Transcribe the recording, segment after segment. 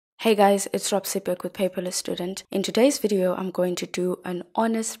Hey guys, it's Rob Sipek with Paperless Student. In today's video, I'm going to do an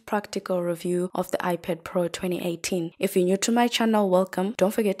honest, practical review of the iPad Pro 2018. If you're new to my channel, welcome.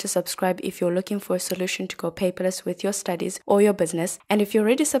 Don't forget to subscribe if you're looking for a solution to go paperless with your studies or your business. And if you're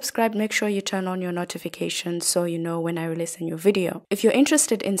already subscribed, make sure you turn on your notifications so you know when I release a new video. If you're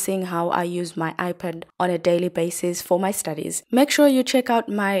interested in seeing how I use my iPad on a daily basis for my studies, make sure you check out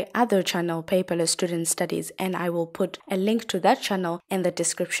my other channel, Paperless Student Studies, and I will put a link to that channel in the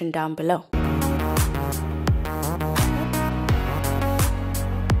description down below.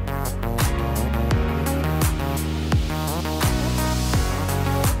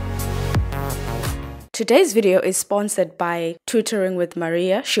 Today's video is sponsored by Tutoring with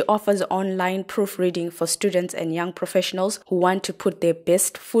Maria. She offers online proofreading for students and young professionals who want to put their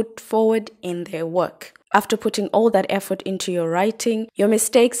best foot forward in their work. After putting all that effort into your writing, your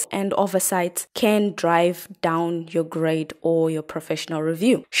mistakes and oversights can drive down your grade or your professional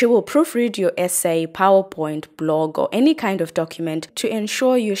review. She will proofread your essay, PowerPoint, blog, or any kind of document to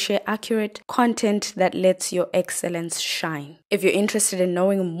ensure you share accurate content that lets your excellence shine. If you're interested in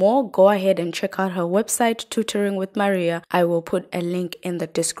knowing more, go ahead and check out her website, Tutoring with Maria. I will put a link in the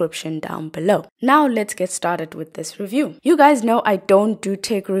description down below. Now let's get started with this review. You guys know I don't do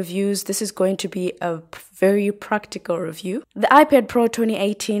tech reviews. This is going to be a very practical review. The iPad Pro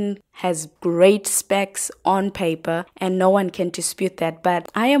 2018 has great specs on paper and no one can dispute that, but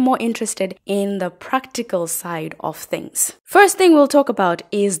I am more interested in the practical side of things. First thing we'll talk about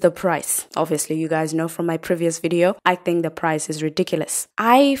is the price. Obviously, you guys know from my previous video, I think the price is ridiculous.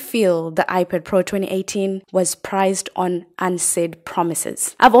 I feel the iPad Pro 2018 was priced on unsaid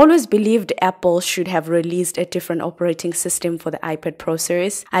promises. I've always believed Apple should have released a different operating system for the iPad Pro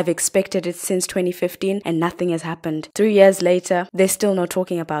series. I've expected it since 2015 and nothing has happened. 3 years later, they're still not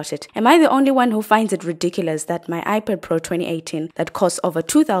talking about it. Am I the only one who finds it ridiculous that my iPad Pro 2018 that costs over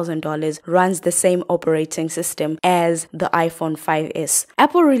 $2,000 runs the same operating system as the iPhone 5S?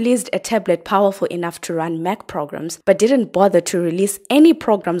 Apple released a tablet powerful enough to run Mac programs, but didn't bother to release any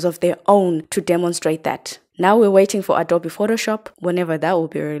programs of their own to demonstrate that. Now we're waiting for Adobe Photoshop, whenever that will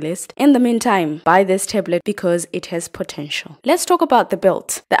be released. In the meantime, buy this tablet because it has potential. Let's talk about the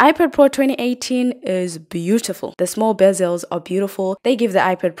build. The iPad Pro 2018 is beautiful. The small bezels are beautiful. They give the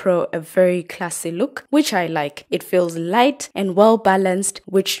iPad Pro a very classy look, which I like. It feels light and well balanced,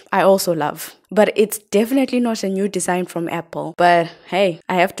 which I also love. But it's definitely not a new design from Apple. But hey,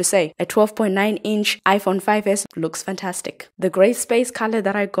 I have to say, a 12.9-inch iPhone 5S looks fantastic. The gray space color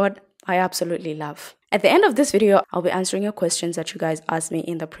that I got, I absolutely love. At the end of this video, I'll be answering your questions that you guys asked me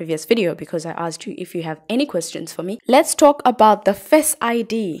in the previous video because I asked you if you have any questions for me. Let's talk about the Face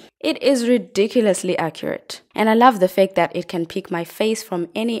ID. It is ridiculously accurate. And I love the fact that it can pick my face from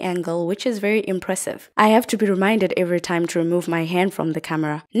any angle, which is very impressive. I have to be reminded every time to remove my hand from the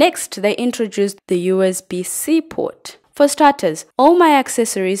camera. Next, they introduced the USB-C port. For starters, all my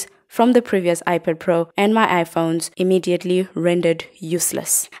accessories from the previous iPad Pro and my iPhones immediately rendered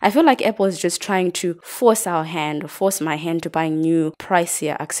useless. I feel like Apple is just trying to force my hand to buying new,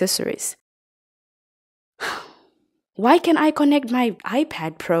 pricier accessories. Why can I connect my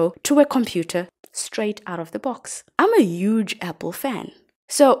iPad Pro to a computer straight out of the box? I'm a huge Apple fan.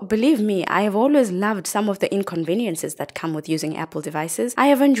 So believe me, I have always loved some of the inconveniences that come with using Apple devices. I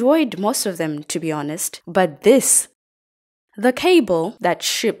have enjoyed most of them, to be honest, but the cable that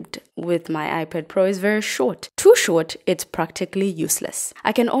shipped with my iPad Pro is very short. Too short, it's practically useless.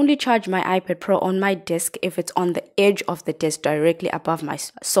 I can only charge my iPad Pro on my desk if it's on the edge of the desk directly above my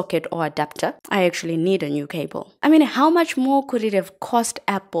socket or adapter. I actually need a new cable. I mean, how much more could it have cost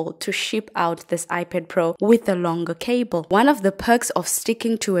Apple to ship out this iPad Pro with a longer cable? One of the perks of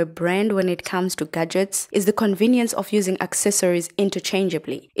sticking to a brand when it comes to gadgets is the convenience of using accessories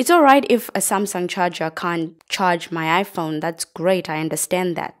interchangeably. It's alright if a Samsung charger can't charge my iPhone. That's great, I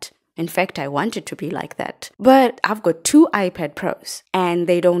understand that. In fact, I want it to be like that. But I've got two iPad Pros and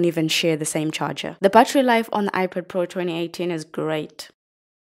they don't even share the same charger. The battery life on the iPad Pro 2018 is great.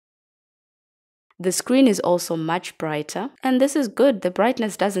 The screen is also much brighter, and this is good. The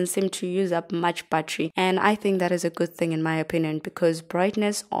brightness doesn't seem to use up much battery, and I think that is a good thing in my opinion because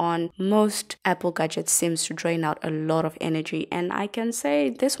brightness on most Apple gadgets seems to drain out a lot of energy, and I can say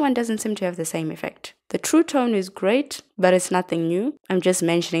this one doesn't seem to have the same effect. The True Tone is great, but it's nothing new. I'm just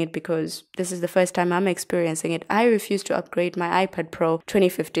mentioning it because this is the first time I'm experiencing it. I refused to upgrade my iPad Pro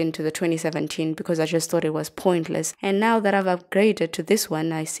 2015 to the 2017 because I just thought it was pointless. And now that I've upgraded to this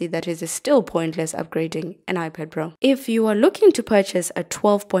one, I see that it is still pointless upgrading an iPad Pro. If you are looking to purchase a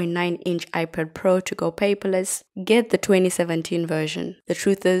 12.9-inch iPad Pro to go paperless, get the 2017 version. The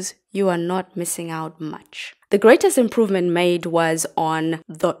truth is, you are not missing out much. The greatest improvement made was on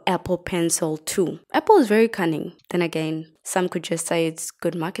the Apple Pencil 2. Apple is very cunning. Then again, some could just say it's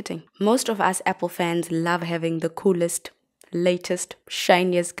good marketing. Most of us Apple fans love having the coolest, latest,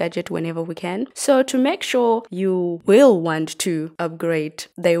 shiniest gadget whenever we can. So to make sure you will want to upgrade,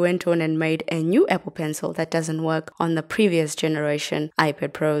 they went on and made a new Apple Pencil that doesn't work on the previous generation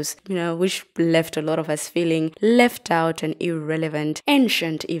iPad Pros, which left a lot of us feeling left out and irrelevant,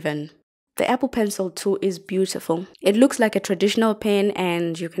 ancient even. The Apple Pencil 2 is beautiful. It looks like a traditional pen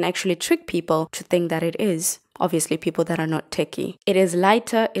and you can actually trick people to think that it is. Obviously, people that are not techie. It is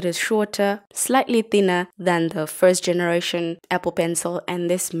lighter, it is shorter, slightly thinner than the first generation Apple Pencil, and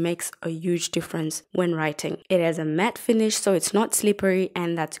this makes a huge difference when writing. It has a matte finish, so it's not slippery,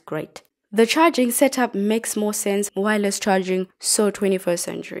 and that's great. The charging setup makes more sense. Wireless charging, so 21st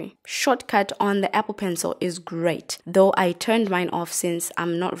century. Shortcut on the Apple Pencil is great, though I turned mine off since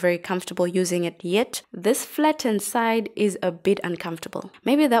I'm not very comfortable using it yet. This flattened side is a bit uncomfortable.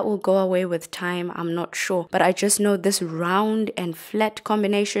 Maybe that will go away with time, I'm not sure, but I just know this round and flat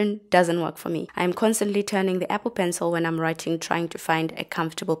combination doesn't work for me. I'm constantly turning the Apple Pencil when I'm writing, trying to find a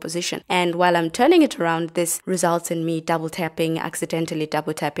comfortable position. And while I'm turning it around, this results in me accidentally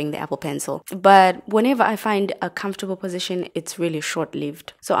double tapping the Apple Pencil. But whenever I find a comfortable position, it's really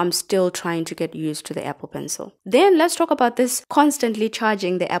short-lived. So I'm still trying to get used to the Apple Pencil. Then let's talk about this constantly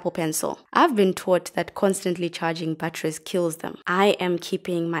charging the Apple Pencil. I've been taught that constantly charging batteries kills them. I am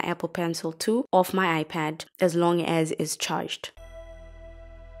keeping my Apple Pencil 2 off my iPad as long as it's charged.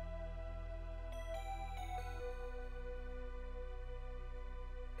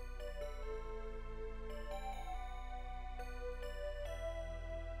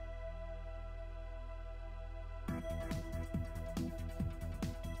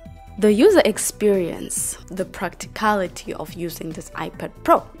 The user experience, the practicality of using this iPad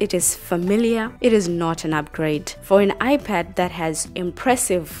Pro. It is familiar, it is not an upgrade. For an iPad that has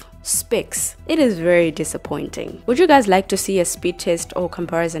impressive specs, it is very disappointing. Would you guys like to see a speed test or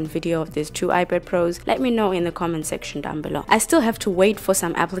comparison video of these two iPad Pros? Let me know in the comment section down below. I still have to wait for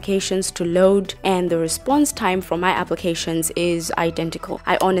some applications to load, and the response time from my applications is identical.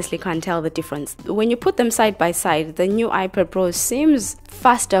 I honestly can't tell the difference. When you put them side by side, the new iPad Pro seems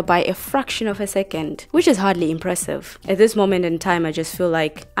faster by a fraction of a second, which is hardly impressive. At this moment in time, I just feel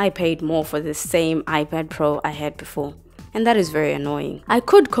like I paid more for the same iPad Pro I had before. And that is very annoying. I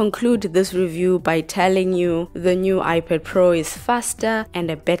could conclude this review by telling you the new iPad Pro is faster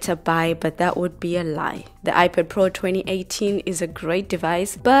and a better buy, but that would be a lie. The iPad Pro 2018 is a great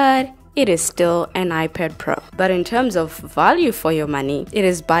device, but it is still an iPad Pro. But in terms of value for your money, it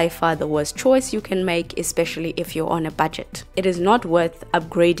is by far the worst choice you can make, especially if you're on a budget. It is not worth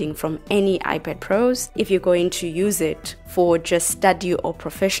upgrading from any iPad Pros. If you're going to use it for just study or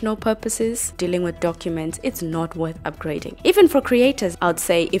professional purposes, dealing with documents, it's not worth upgrading. Even for creators, I'd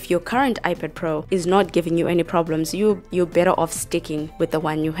say if your current iPad Pro is not giving you any problems, you're better off sticking with the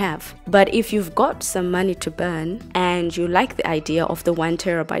one you have. But if you've got some money to burn and you like the idea of the 1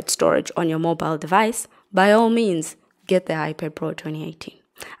 terabyte storage on your mobile device, by all means, get the iPad Pro 2018.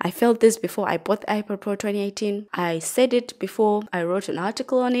 I felt this before I bought the iPad Pro 2018. I said it before I wrote an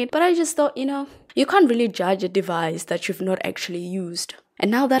article on it, but I just thought, you can't really judge a device that you've not actually used.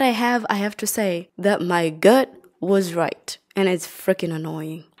 And now that I have to say that my gut was right, and it's freaking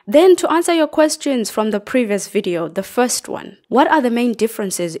annoying. Then to answer your questions from the previous video, the first one, what are the main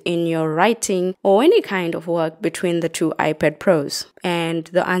differences in your writing or any kind of work between the two iPad Pros? And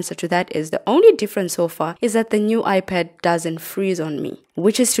the answer to that is the only difference so far is that the new iPad doesn't freeze on me,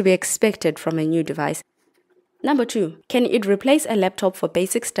 which is to be expected from a new device. Number 2, can it replace a laptop for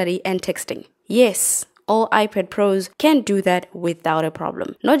basic study and texting? Yes, all iPad Pros can do that without a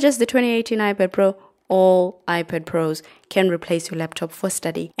problem. Not just the 2018 iPad Pro, all iPad Pros can replace your laptop for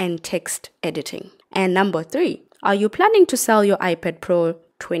study and text editing. And number 3, are you planning to sell your iPad Pro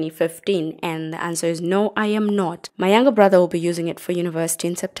 2015? And the answer is no, I am not. My younger brother will be using it for university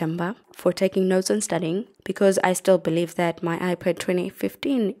in September for taking notes and studying, because I still believe that my iPad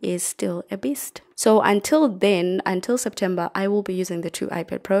 2015 is still a beast. So until then, until September, I will be using the two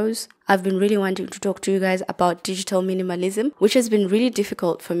iPad Pros. I've been really wanting to talk to you guys about digital minimalism, which has been really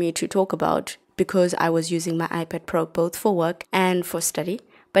difficult for me to talk about because I was using my iPad Pro both for work and for study.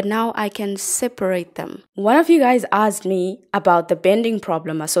 but now I can separate them. One of you guys asked me about the bending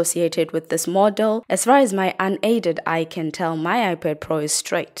problem associated with this model. As far as my unaided eye can tell, my iPad Pro is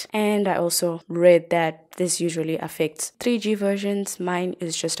straight. And I also read that this usually affects 3G versions. Mine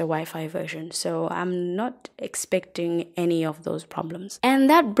is just a Wi-Fi version, so I'm not expecting any of those problems. And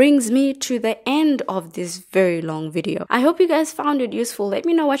that brings me to the end of this very long video. I hope you guys found it useful. Let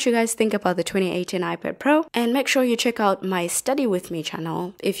me know what you guys think about the 2018 iPad Pro, and make sure you check out my Study With Me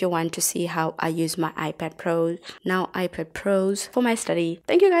channel if you want to see how I use my iPad Pro, now iPad Pros, for my study.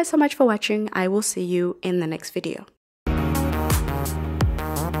 Thank you guys so much for watching. I will see you in the next video.